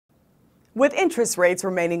With interest rates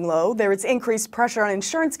remaining low, there is increased pressure on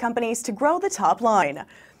insurance companies to grow the top line.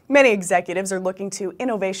 Many executives are looking to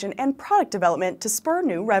innovation and product development to spur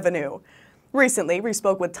new revenue. Recently, we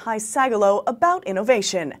spoke with TY Sagalow about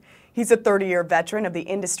innovation. He's a 30-year veteran of the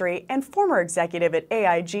industry and former executive at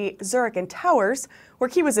AIG, Zurich, and Towers, where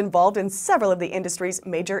he was involved in several of the industry's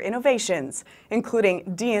major innovations,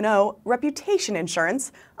 including D&O, reputation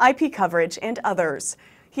insurance, IP coverage, and others.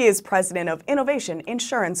 He is president of Innovation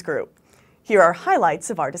Insurance Group. Here are highlights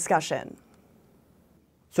of our discussion.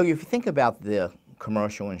 So if you think about the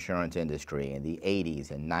commercial insurance industry in the 80s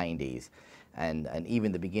and 90s and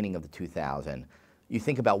even the beginning of the 2000s, you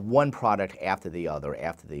think about one product after the other,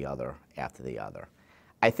 after the other, after the other.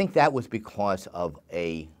 I think that was because of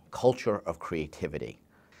a culture of creativity.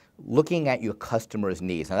 Looking at your customer's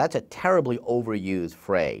needs. Now that's a terribly overused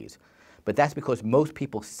phrase, but that's because most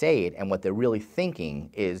people say it and what they're really thinking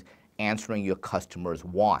is answering your customer's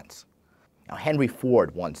wants. Now, Henry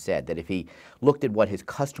Ford once said that if he looked at what his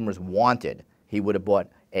customers wanted, he would have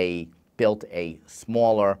built a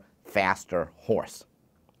smaller, faster horse.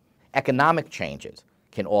 Economic changes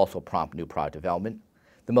can also prompt new product development.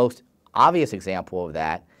 The most obvious example of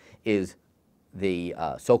that is the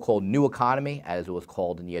so-called new economy, as it was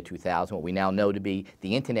called in the year 2000, what we now know to be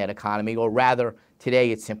the internet economy, or rather,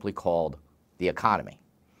 today it's simply called the economy.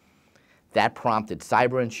 That prompted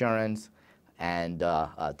cyber insurance and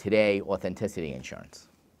today authenticity insurance.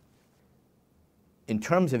 In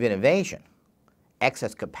terms of innovation,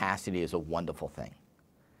 excess capacity is a wonderful thing,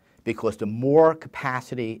 because the more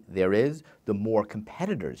capacity there is, the more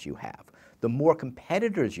competitors you have. The more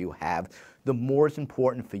competitors you have, the more it's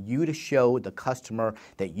important for you to show the customer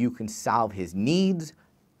that you can solve his needs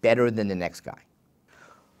better than the next guy.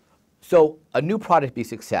 So a new product to be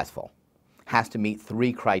successful has to meet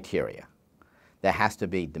three criteria. There has to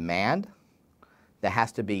be demand, there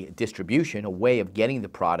has to be distribution, a way of getting the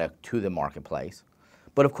product to the marketplace,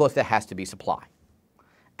 but of course there has to be supply.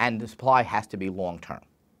 And the supply has to be long-term.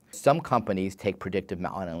 Some companies take predictive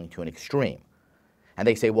modeling to an extreme. And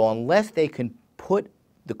they say, well, unless they can put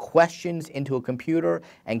the questions into a computer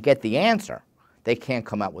and get the answer, they can't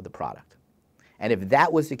come out with a product. And if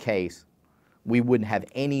that was the case, we wouldn't have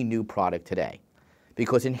any new product today.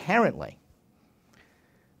 Because inherently,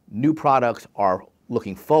 new products are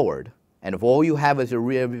looking forward, and if all you have is a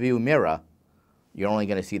rear view mirror, you're only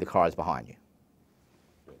going to see the cars behind you.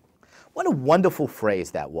 What a wonderful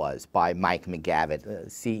phrase that was by Mike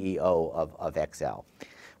McGavitt, CEO of XL,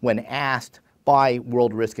 when asked by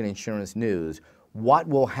World Risk and Insurance News, what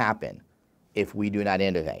will happen if we do not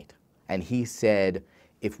innovate? And he said,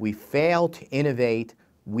 if we fail to innovate,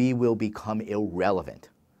 we will become irrelevant.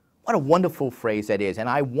 What a wonderful phrase that is, and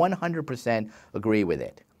I 100% agree with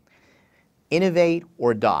it. Innovate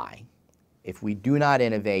or die. If we do not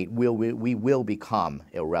innovate, we will become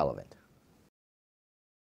irrelevant.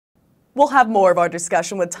 We'll have more of our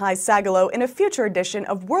discussion with TY Sagalow in a future edition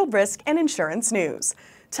of World Risk and Insurance News.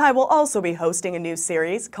 TY will also be hosting a new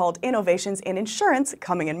series called Innovations in Insurance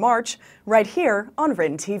coming in March, right here on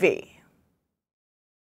RIN TV.